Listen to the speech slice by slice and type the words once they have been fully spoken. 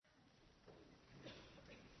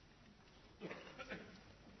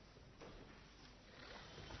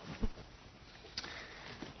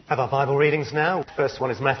Have our Bible readings now. First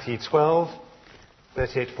one is Matthew 12,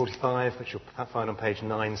 38 to 45, which you'll find on page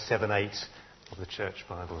 978 of the church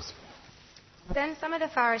Bibles. Then some of the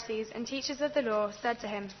Pharisees and teachers of the law said to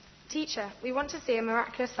him, "Teacher, we want to see a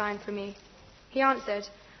miraculous sign from you." He answered,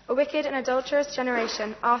 "A wicked and adulterous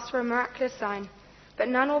generation asks for a miraculous sign, but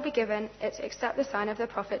none will be given it except the sign of the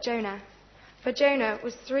prophet Jonah. For Jonah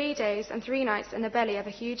was 3 days and 3 nights in the belly of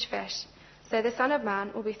a huge fish. So the Son of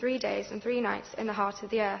Man will be 3 days and 3 nights in the heart of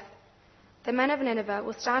the earth. The men of Nineveh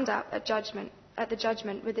will stand up at the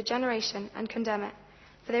judgment with the generation and condemn it,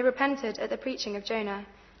 for they repented at the preaching of Jonah,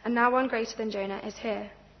 and now one greater than Jonah is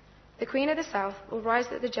here. The Queen of the South will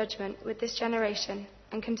rise at the judgment with this generation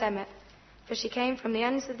and condemn it, for she came from the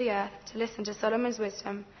ends of the earth to listen to Solomon's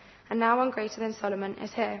wisdom, and now one greater than Solomon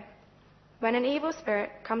is here. When an evil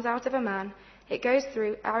spirit comes out of a man, it goes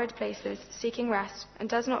through arid places seeking rest and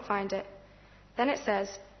does not find it. Then it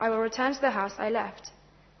says, 'I will return to the house I left.'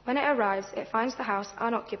 When it arrives, it finds the house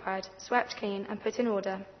unoccupied, swept clean, and put in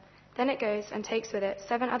order. Then it goes and takes with it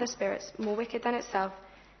 7 other spirits more wicked than itself,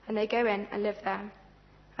 and they go in and live there.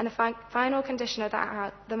 And the final condition of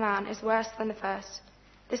the man is worse than the first.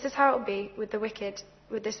 This is how it will be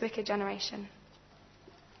with this wicked generation."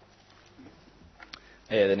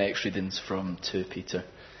 The next reading's from 2 Peter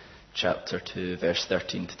chapter 2, verse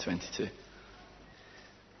 13 to 22.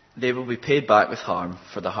 "They will be paid back with harm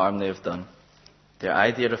for the harm they have done. Their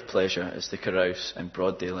idea of pleasure is to carouse in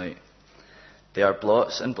broad daylight. They are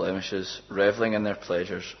blots and blemishes, revelling in their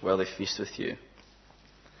pleasures while they feast with you.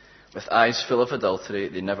 With eyes full of adultery,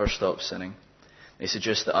 they never stop sinning. They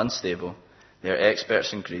seduce the unstable. They are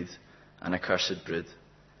experts in greed, an accursed brood.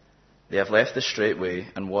 They have left the straight way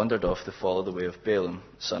and wandered off to follow the way of Balaam,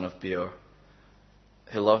 son of Beor,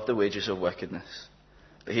 who loved the wages of wickedness.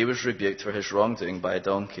 But he was rebuked for his wrongdoing by a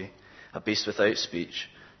donkey, a beast without speech,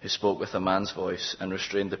 who spoke with a man's voice and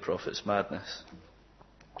restrained the prophet's madness.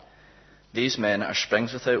 These men are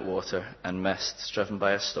springs without water and mists driven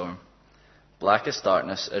by a storm. Blackest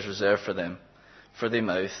darkness is reserved for them, for they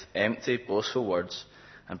mouth empty, boastful words,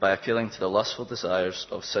 and by appealing to the lustful desires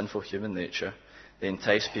of sinful human nature, they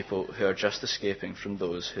entice people who are just escaping from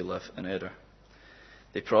those who live in error.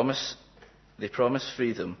 They promise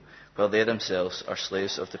freedom, while they themselves are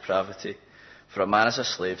slaves of depravity, for a man is a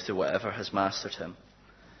slave to whatever has mastered him.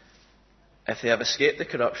 If they have escaped the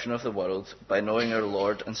corruption of the world by knowing our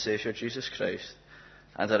Lord and Saviour Jesus Christ,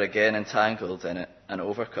 and are again entangled in it and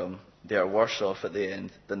overcome, they are worse off at the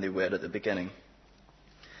end than they were at the beginning.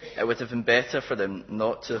 It would have been better for them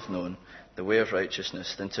not to have known the way of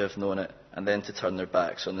righteousness than to have known it and then to turn their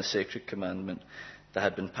backs on the sacred commandment that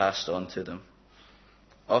had been passed on to them.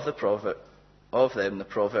 Of them the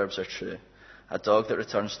proverbs are true. A dog that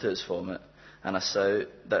returns to its vomit, and a sow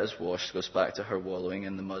that is washed goes back to her wallowing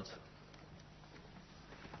in the mud."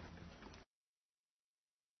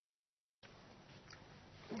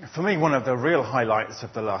 For me, one of the real highlights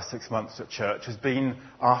of the last 6 months at church has been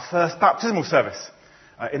our first baptismal service.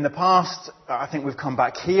 In the past, I think we've come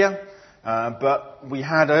back here, but we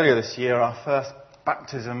had earlier this year our first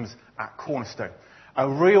baptisms at Cornerstone. A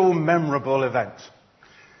real memorable event.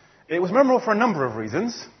 It was memorable for a number of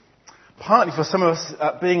reasons. Partly for some of us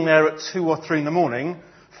being there at 2 or 3 in the morning,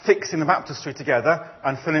 fixing the baptistry together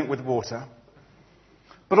and filling it with water.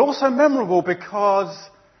 But also memorable because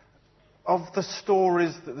of the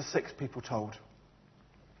stories that the 6 people told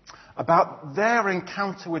about their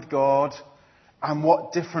encounter with God and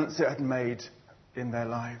what difference it had made in their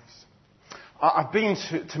lives. I've been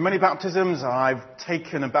to many baptisms, I've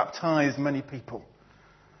taken and baptized many people,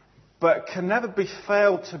 but can never be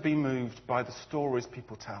failed to be moved by the stories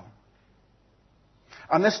people tell.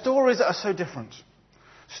 And they're stories that are so different.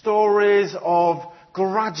 Stories of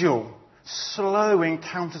gradual, slow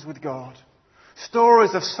encounters with God.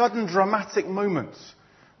 Stories of sudden dramatic moments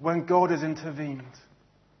when God has intervened.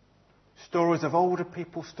 Stories of older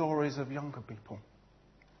people, stories of younger people.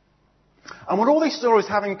 And what all these stories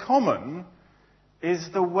have in common is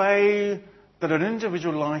the way that an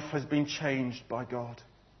individual life has been changed by God.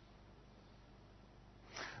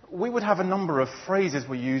 We would have a number of phrases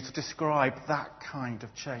we use to describe that kind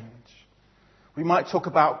of change. We might talk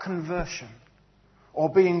about conversion, or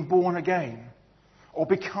being born again, or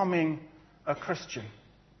becoming a Christian.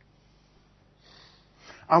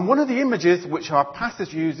 And one of the images which our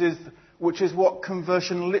passage uses, which is what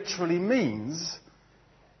conversion literally means,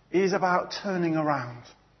 is about turning around.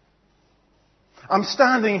 I'm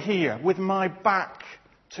standing here with my back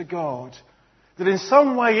to God, that in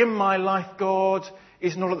some way in my life God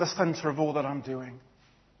is not at the centre of all that I'm doing.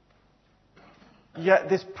 Yet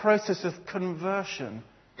this process of conversion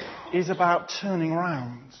is about turning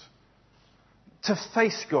around. to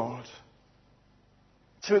face God,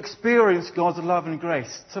 to experience God's love and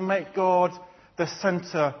grace, to make God the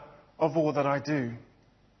centre of all that I do.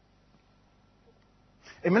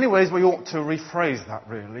 In many ways, we ought to rephrase that,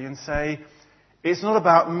 really, and say, it's not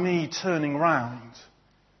about me turning round.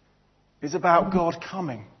 It's about God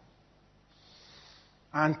coming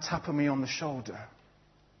and tapping me on the shoulder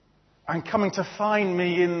and coming to find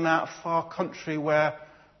me in that far country where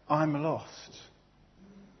I'm lost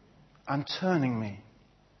and turning me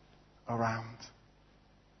around.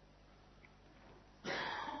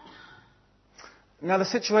 Now, the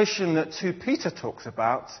situation that 2 Peter talks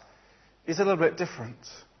about is a little bit different.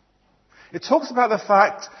 It talks about the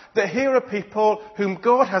fact that here are people whom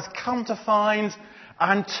God has come to find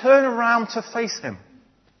and turn around to face him.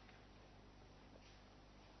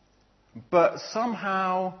 But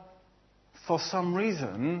somehow, for some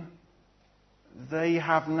reason, they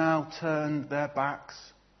have now turned their backs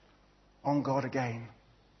on God again.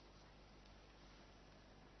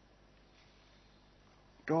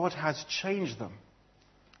 God has changed them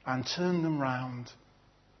and turned them round,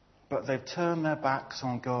 but they've turned their backs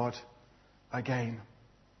on God again.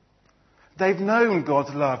 They've known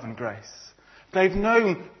God's love and grace. They've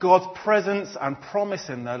known God's presence and promise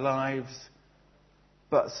in their lives,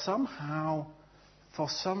 but somehow, for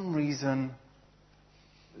some reason,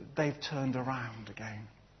 they've turned around again.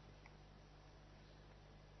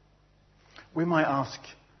 We might ask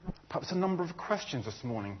perhaps a number of questions this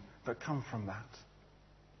morning that come from that.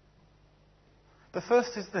 The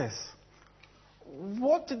first is this: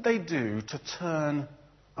 what did they do to turn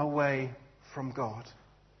away from God?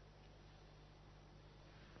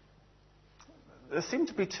 There seem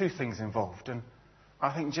to be two things involved, and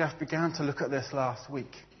I think Jeff began to look at this last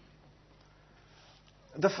week.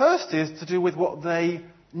 The first is to do with what they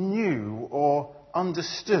knew or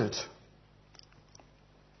understood.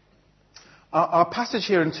 Our passage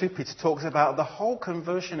here in 2 Peter talks about the whole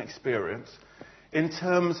conversion experience in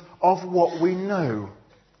terms of what we know.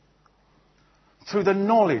 Through the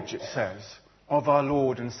knowledge, it says, of our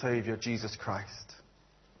Lord and Saviour Jesus Christ.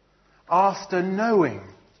 After knowing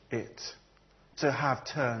it, to have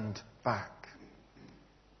turned back.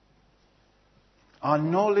 Our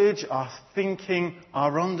knowledge, our thinking,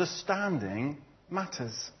 our understanding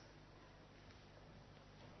matters.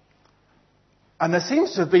 And there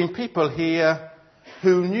seems to have been people here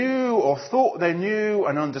who knew or thought they knew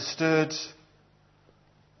and understood,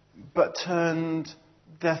 but turned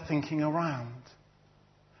their thinking around.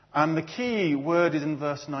 And the key word is in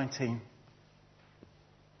verse 19.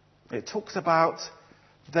 It talks about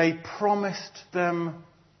they promised them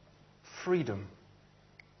freedom.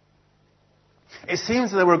 It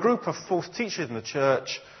seems there were a group of false teachers in the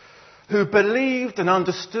church who believed and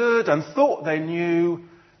understood and thought they knew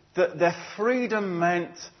that their freedom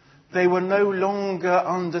meant they were no longer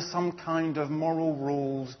under some kind of moral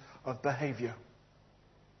rules of behaviour.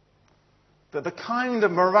 That the kind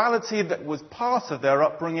of morality that was part of their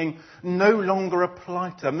upbringing no longer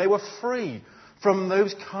applied to them. They were free from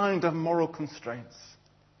those kind of moral constraints.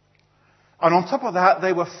 And on top of that,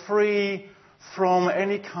 they were free from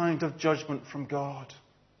any kind of judgment from God.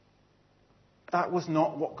 That was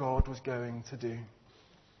not what God was going to do.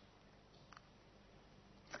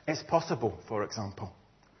 It's possible, for example,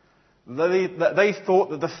 that they thought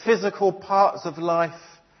that the physical parts of life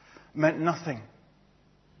meant nothing.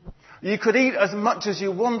 You could eat as much as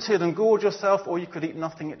you wanted and gorge yourself, or you could eat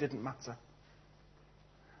nothing, it didn't matter.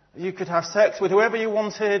 You could have sex with whoever you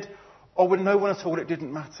wanted, or with no one at all, it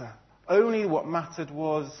didn't matter. Only what mattered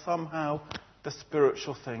was somehow the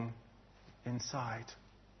spiritual thing inside.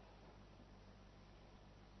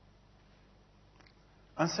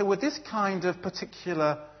 And so with this kind of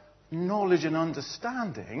particular knowledge and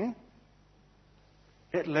understanding,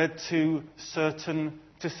 it led to certain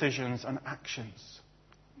decisions and actions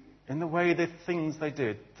in the way the things they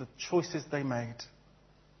did, the choices they made.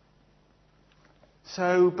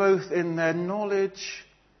 So both in their knowledge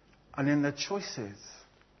and in their choices,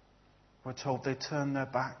 we're told they turned their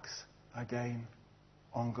backs again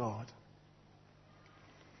on God.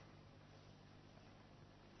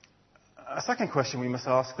 A second question we must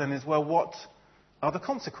ask then is, well, what are the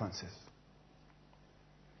consequences?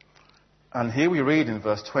 And here we read in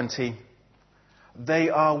verse 20, they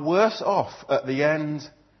are worse off at the end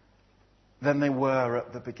than they were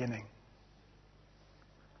at the beginning.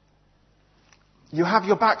 You have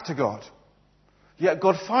your back to God, yet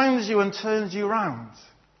God finds you and turns you round.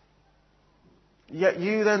 Yet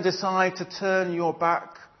you then decide to turn your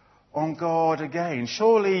back on God again.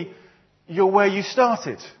 Surely you're where you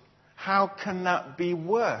started. How can that be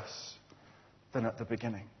worse than at the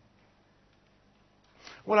beginning?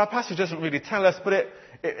 Well, our passage doesn't really tell us, but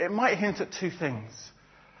it might hint at two things.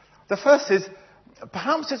 The first is,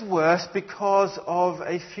 perhaps it's worse because of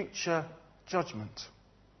a future judgment.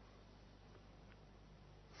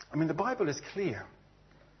 I mean, the Bible is clear.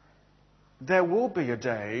 There will be a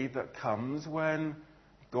day that comes when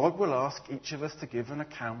God will ask each of us to give an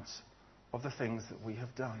account of the things that we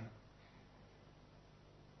have done.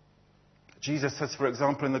 Jesus says, for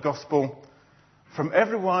example, in the Gospel, from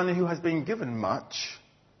everyone who has been given much,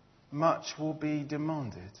 much will be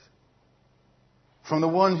demanded. From the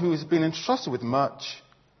one who has been entrusted with much,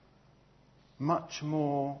 much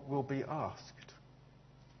more will be asked.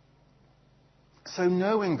 So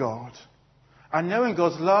knowing God, and knowing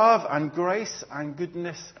God's love and grace and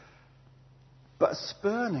goodness, but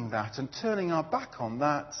spurning that and turning our back on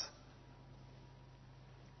that,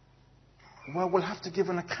 well, we'll have to give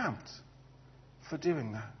an account for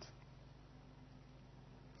doing that.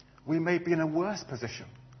 We may be in a worse position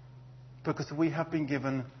because we have been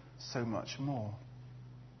given so much more.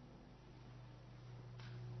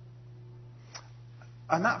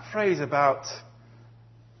 And that phrase about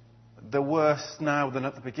the worse now than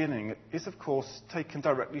at the beginning is, of course, taken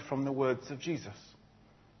directly from the words of Jesus.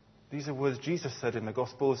 These are words Jesus said in the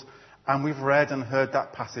Gospels, and we've read and heard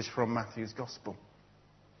that passage from Matthew's Gospel.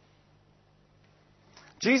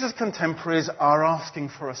 Jesus' contemporaries are asking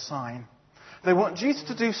for a sign. They want Jesus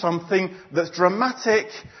to do something that's dramatic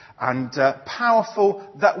and powerful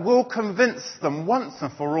that will convince them once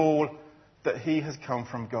and for all that he has come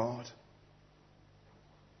from God.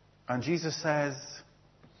 And Jesus says,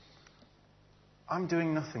 I'm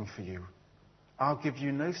doing nothing for you. I'll give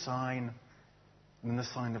you no sign than the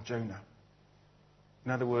sign of Jonah.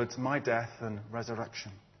 In other words, my death and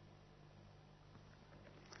resurrection.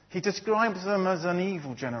 He describes them as an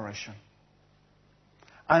evil generation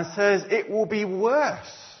and says it will be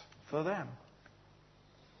worse for them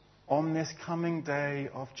on this coming day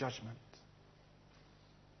of judgment.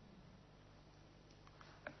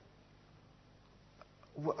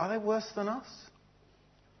 Are they worse than us?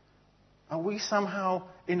 Are we somehow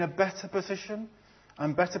in a better position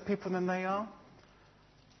and better people than they are?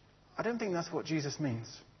 I don't think that's what Jesus means.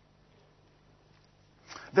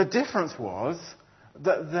 The difference was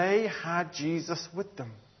that they had Jesus with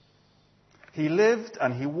them. He lived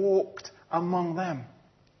and he walked among them.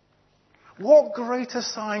 What greater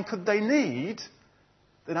sign could they need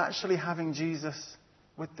than actually having Jesus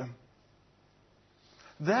with them?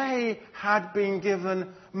 They had been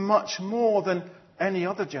given much more than any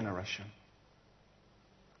other generation,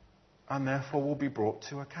 and therefore will be brought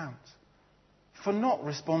to account for not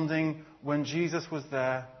responding when Jesus was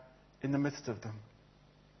there in the midst of them.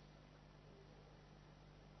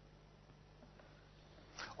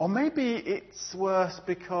 Or maybe it's worse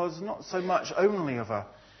because not so much only of a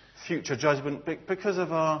future judgment, but because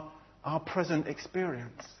of our present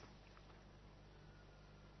experience.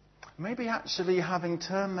 Maybe actually having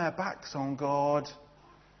turned their backs on God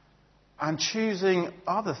and choosing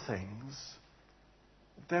other things,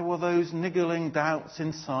 there were those niggling doubts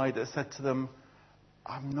inside that said to them,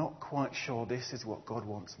 I'm not quite sure this is what God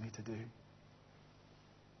wants me to do.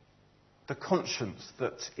 The conscience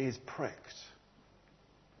that is pricked,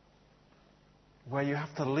 where you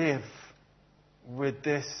have to live with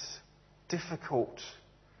this difficult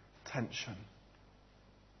tension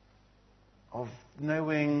of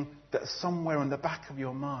knowing that somewhere in the back of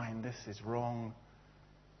your mind this is wrong,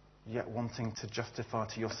 yet wanting to justify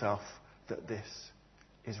to yourself that this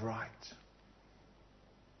is right.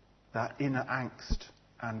 That inner angst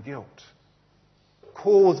and guilt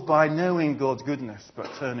caused by knowing God's goodness but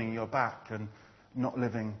turning your back and not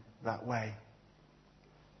living that way.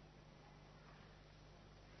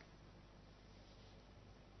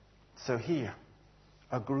 So here,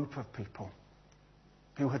 a group of people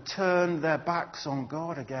who had turned their backs on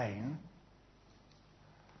God again,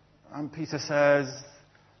 and Peter says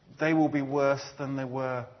they will be worse than they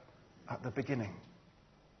were at the beginning.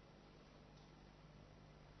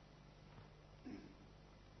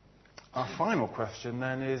 Our final question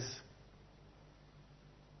then is,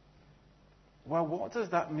 well, what does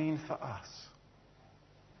that mean for us?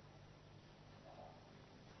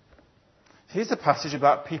 Here's a passage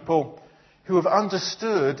about people who have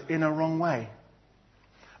understood in a wrong way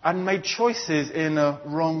and made choices in a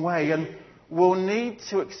wrong way and will need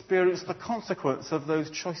to experience the consequence of those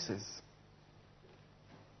choices.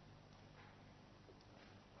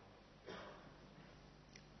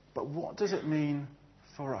 But what does it mean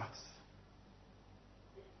for us?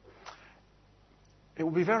 It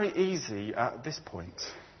will be very easy at this point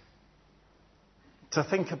to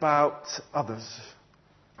think about others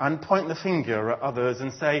and point the finger at others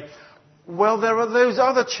and say, well, there are those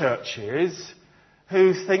other churches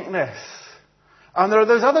who think this. And there are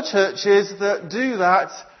those other churches that do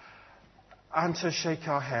that, and to shake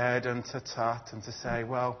our head and to tut and to say,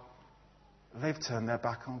 well, they've turned their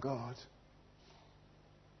back on God.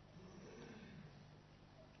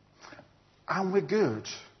 And we're good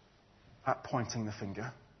at pointing the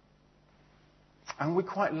finger. And we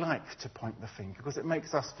quite like to point the finger because it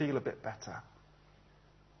makes us feel a bit better.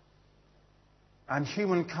 And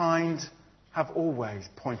humankind have always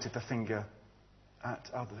pointed the finger at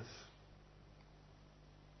others.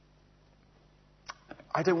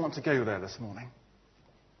 I don't want to go there this morning.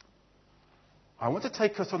 I want to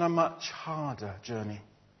take us on a much harder journey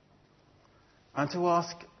and to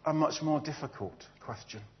ask a much more difficult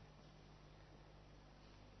question.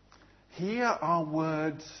 Here are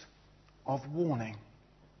words of warning.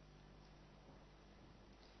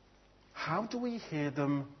 How do we hear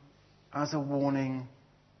them as a warning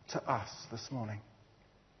to us this morning?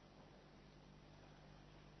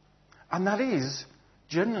 And that is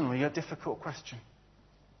genuinely a difficult question.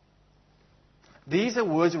 These are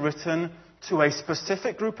words written to a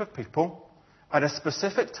specific group of people at a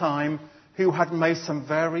specific time who had made some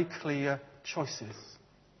very clear choices.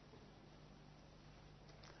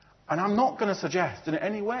 And I'm not going to suggest in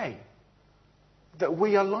any way that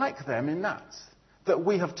we are like them in that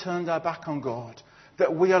we have turned our back on God,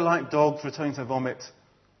 that we are like dogs returning to vomit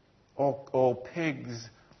or pigs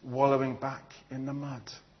wallowing back in the mud.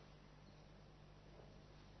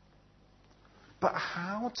 But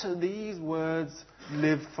how do these words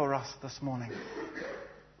live for us this morning?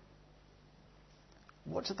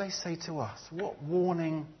 What do they say to us? What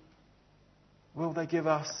warning will they give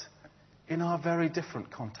us in our very different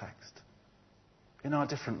context, in our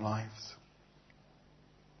different lives?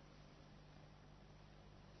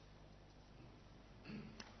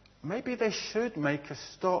 Maybe they should make us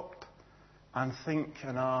stop and think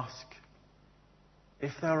and ask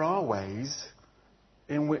if there are ways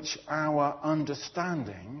in which our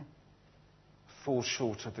understanding falls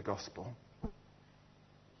short of the gospel,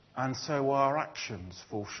 and so our actions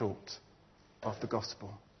fall short of the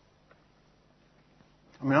gospel.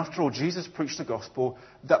 I mean, after all, Jesus preached a gospel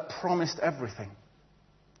that promised everything.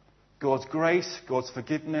 God's grace, God's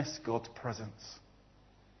forgiveness, God's presence.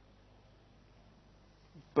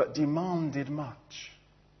 But demanded much.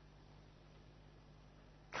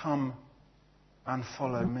 Come and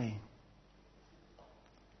follow me.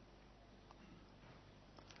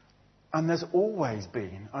 And there's always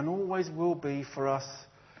been, and always will be for us,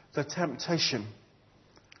 the temptation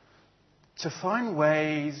to find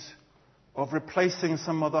ways of replacing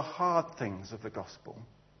some of the hard things of the gospel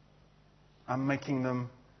and making them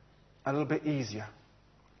a little bit easier,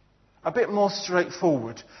 a bit more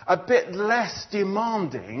straightforward, a bit less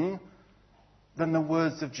demanding than the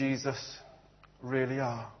words of Jesus really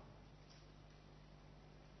are.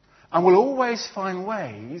 And we'll always find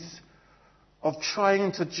ways of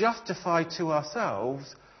trying to justify to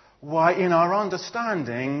ourselves why, in our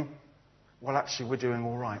understanding, well, actually, we're doing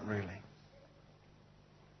all right, really.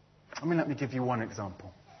 I mean, let me give you one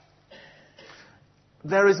example.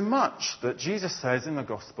 There is much that Jesus says in the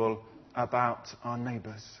gospel about our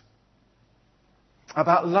neighbours,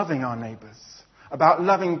 about loving our neighbours, about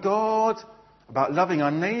loving God, about loving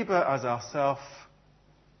our neighbour as ourselves,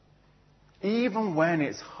 even when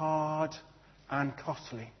it's hard and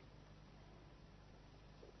costly.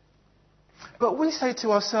 But we say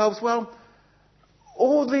to ourselves, well,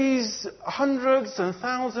 all these hundreds and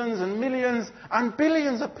thousands and millions and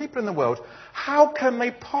billions of people in the world, how can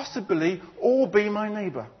they possibly all be my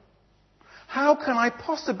neighbour? How can I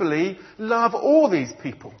possibly love all these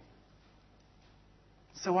people?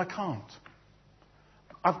 So I can't.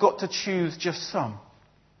 I've got to choose just some.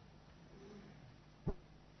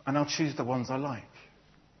 And I'll choose the ones I like.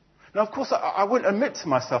 Now, of course, I wouldn't admit to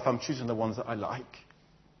myself I'm choosing the ones that I like.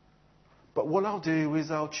 But what I'll do is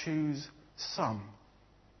I'll choose some.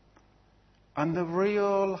 And the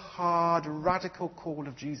real hard, radical call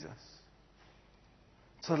of Jesus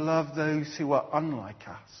to love those who are unlike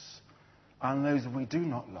us and those we do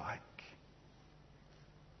not like,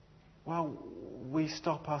 well, we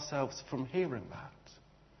stop ourselves from hearing that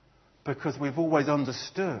because we've always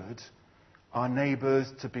understood our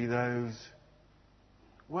neighbours to be those,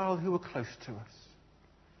 well, who are close to us,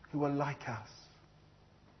 who are like us,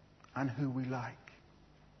 and who we like.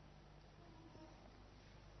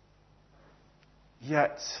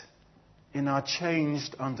 Yet, in our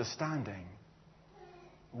changed understanding,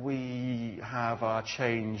 we have our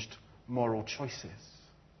changed moral choices.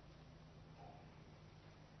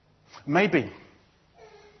 Maybe,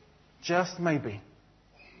 just maybe,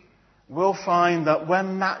 we'll find that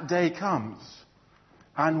when that day comes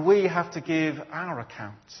and we have to give our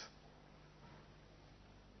account,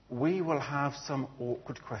 we will have some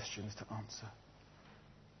awkward questions to answer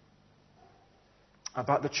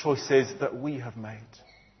about the choices that we have made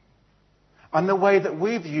and the way that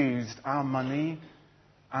we've used our money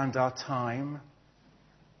and our time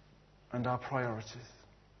and our priorities.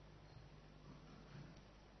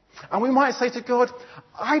 And we might say to God,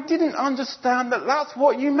 I didn't understand that that's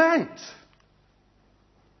what you meant.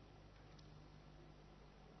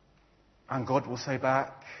 And God will say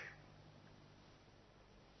back,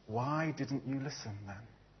 why didn't you listen then?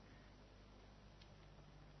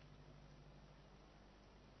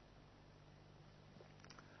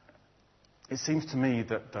 It seems to me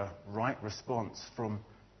that the right response from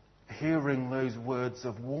hearing those words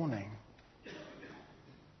of warning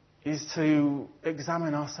is to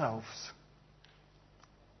examine ourselves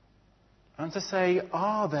and to say,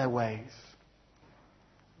 are there ways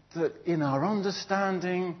that in our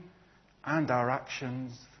understanding and our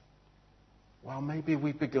actions, well, maybe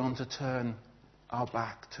we've begun to turn our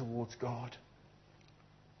back towards God,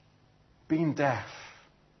 being deaf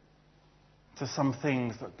to some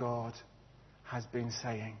things that God has been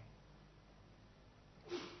saying.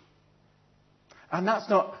 And that's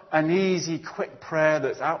not an easy, quick prayer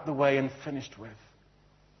that's out the way and finished with.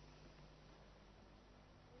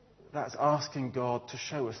 That's asking God to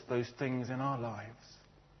show us those things in our lives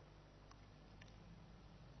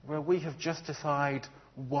where we have justified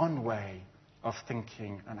one way of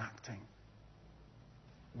thinking and acting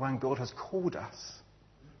when God has called us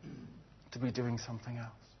to be doing something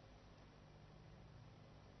else.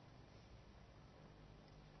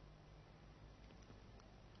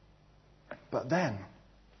 But then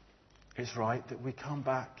it's right that we come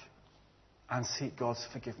back and seek God's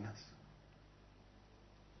forgiveness.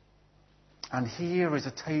 And here is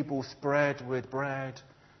a table spread with bread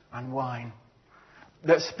and wine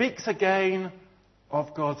that speaks again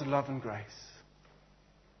of God's love and grace,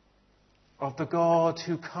 of the God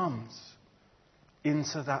who comes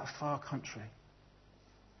into that far country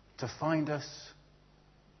to find us,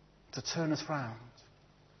 to turn us round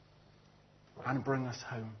and bring us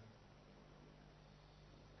home.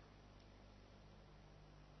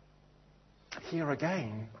 Here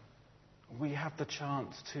again, we have the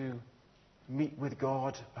chance to meet with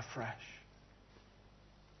God afresh.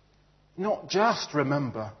 Not just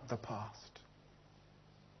remember the past,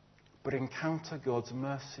 but encounter God's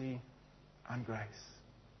mercy and grace.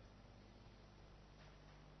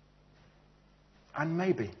 And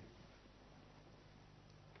maybe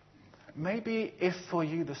if for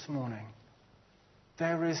you this morning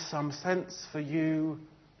there is some sense for you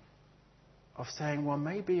of saying, well,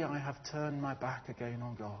 maybe I have turned my back again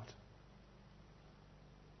on God.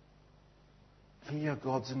 Hear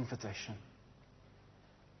God's invitation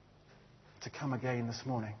to come again this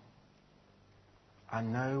morning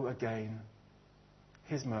and know again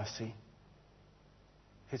His mercy,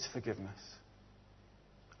 His forgiveness,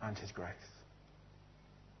 and His grace.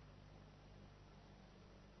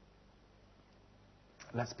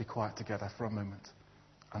 Let's be quiet together for a moment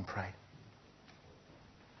and pray.